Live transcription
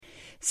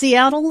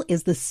Seattle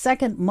is the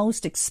second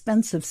most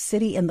expensive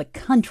city in the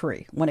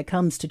country when it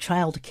comes to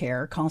child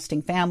care,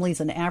 costing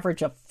families an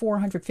average of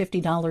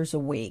 $450 a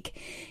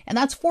week. And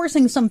that's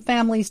forcing some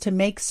families to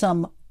make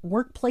some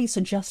workplace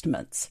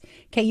adjustments.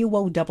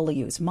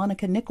 KUOW's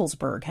Monica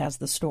Nicholsberg has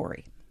the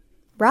story.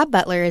 Rob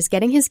Butler is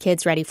getting his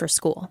kids ready for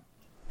school.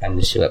 Time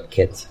to show up,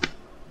 kids.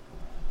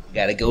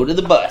 Gotta go to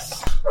the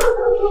bus.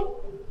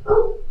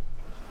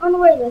 On the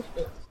way, this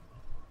is.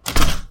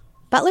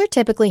 Butler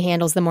typically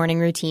handles the morning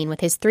routine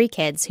with his 3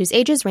 kids, whose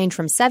ages range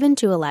from 7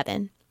 to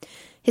 11.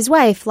 His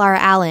wife, Laura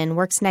Allen,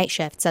 works night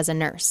shifts as a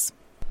nurse.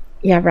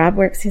 Yeah, Rob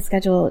works his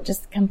schedule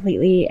just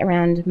completely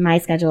around my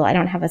schedule. I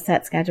don't have a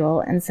set schedule,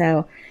 and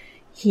so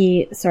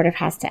he sort of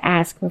has to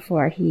ask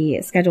before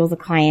he schedules a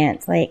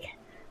client, like,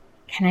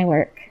 can I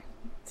work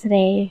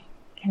today?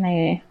 Can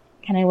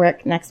I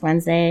work next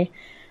Wednesday?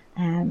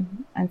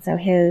 And so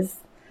his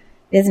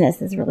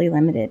business is really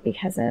limited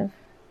because of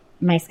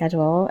my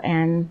schedule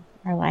and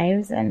our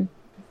lives, and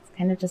it's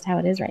kind of just how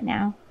it is right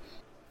now.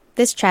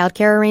 This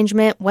childcare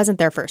arrangement wasn't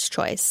their first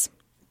choice.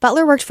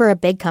 Butler worked for a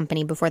big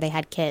company before they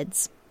had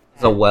kids.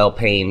 It's a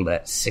well-paying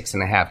but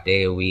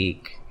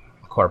 6.5-day-a-week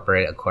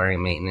corporate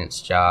aquarium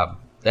maintenance job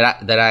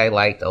that I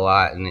liked a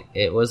lot, and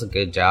it was a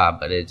good job,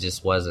 but it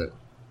just wasn't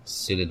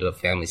suited to a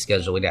family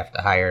schedule. We'd have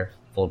to hire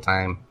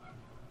full-time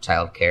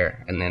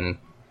childcare, and then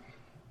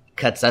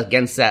cuts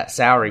against that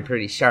salary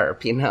pretty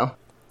sharp, you know?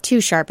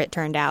 Too sharp, it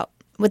turned out.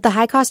 With the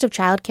high cost of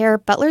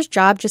childcare, Butler's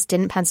job just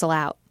didn't pencil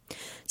out.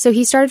 So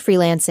he started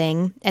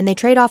freelancing, and they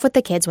trade off with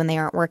the kids when they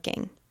aren't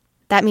working.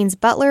 That means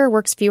Butler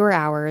works fewer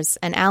hours,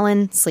 and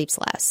Allen sleeps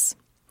less.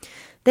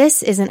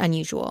 This isn't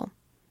unusual.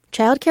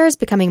 Childcare is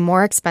becoming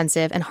more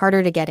expensive and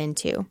harder to get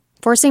into,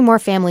 forcing more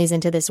families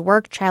into this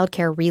work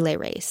childcare relay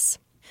race.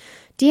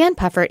 Deanne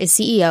Puffert is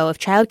CEO of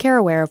Childcare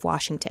Aware of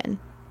Washington.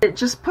 It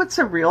just puts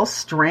a real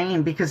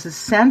strain because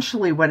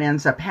essentially what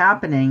ends up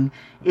happening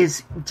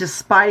is,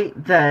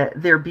 despite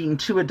there being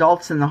 2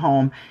 adults in the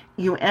home,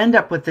 you end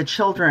up with the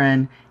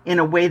children in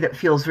a way that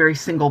feels very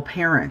single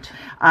parent.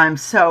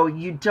 So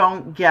you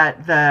don't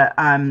get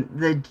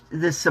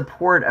the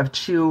support of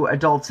 2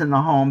 adults in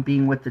the home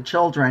being with the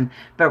children,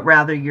 but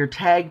rather you're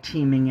tag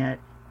teaming it.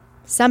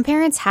 Some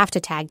parents have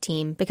to tag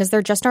team because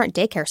there just aren't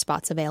daycare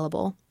spots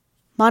available.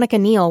 Monica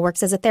Neal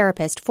works as a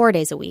therapist 4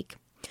 days a week.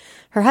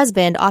 Her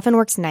husband often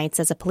works nights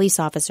as a police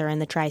officer in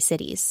the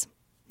Tri-Cities.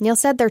 Neil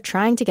said they're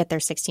trying to get their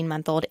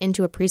 16-month-old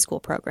into a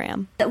preschool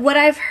program. What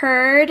I've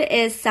heard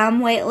is some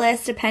wait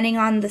lists, depending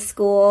on the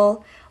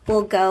school,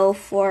 will go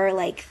for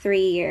like 3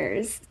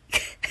 years.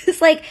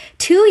 Because like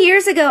 2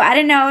 years ago, I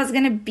didn't know I was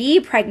going to be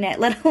pregnant,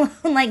 let alone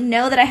like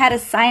know that I had to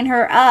sign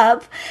her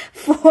up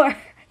for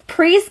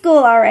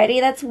preschool already.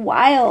 That's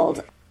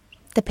wild.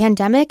 The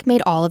pandemic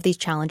made all of these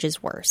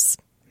challenges worse.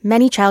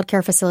 Many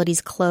childcare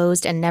facilities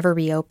closed and never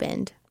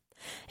reopened.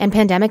 And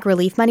pandemic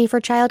relief money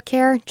for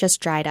childcare just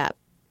dried up.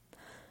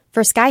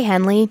 For Sky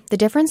Henley, the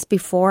difference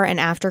before and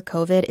after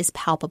COVID is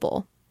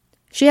palpable.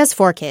 She has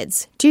 4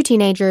 kids, 2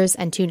 teenagers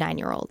and 2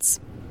 9-year-olds.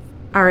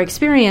 Our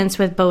experience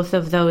with both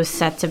of those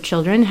sets of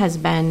children has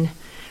been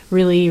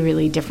really,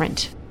 really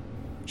different.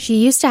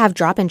 She used to have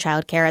drop-in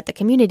childcare at the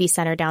community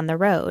center down the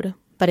road,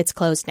 but it's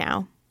closed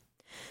now.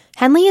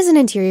 Henley is an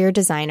interior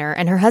designer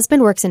and her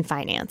husband works in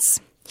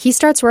finance. He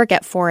starts work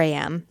at 4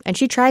 a.m., and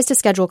she tries to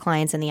schedule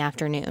clients in the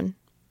afternoon.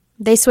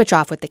 They switch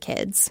off with the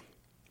kids.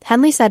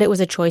 Henley said it was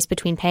a choice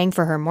between paying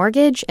for her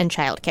mortgage and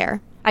childcare.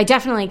 I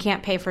definitely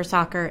can't pay for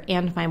soccer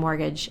and my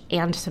mortgage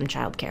and some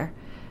childcare.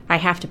 I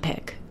have to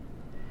pick.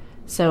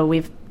 So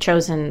we've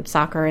chosen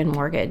soccer and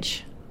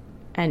mortgage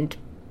and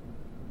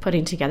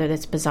putting together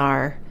this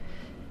bizarre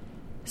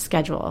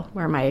schedule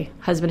where my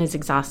husband is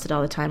exhausted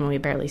all the time and we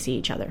barely see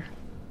each other.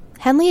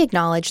 Henley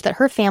acknowledged that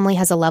her family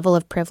has a level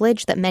of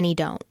privilege that many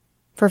don't.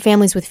 For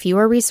families with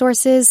fewer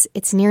resources,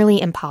 it's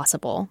nearly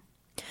impossible.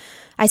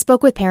 I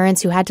spoke with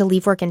parents who had to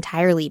leave work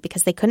entirely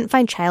because they couldn't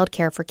find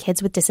childcare for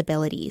kids with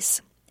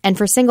disabilities. And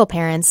for single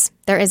parents,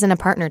 there isn't a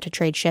partner to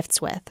trade shifts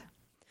with.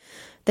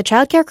 The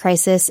childcare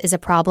crisis is a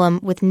problem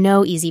with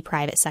no easy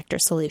private sector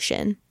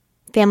solution.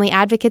 Family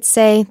advocates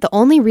say the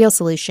only real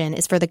solution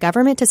is for the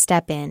government to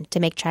step in to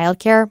make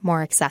childcare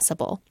more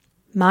accessible.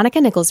 Monica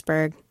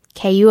Nicholsberg,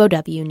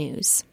 KUOW News.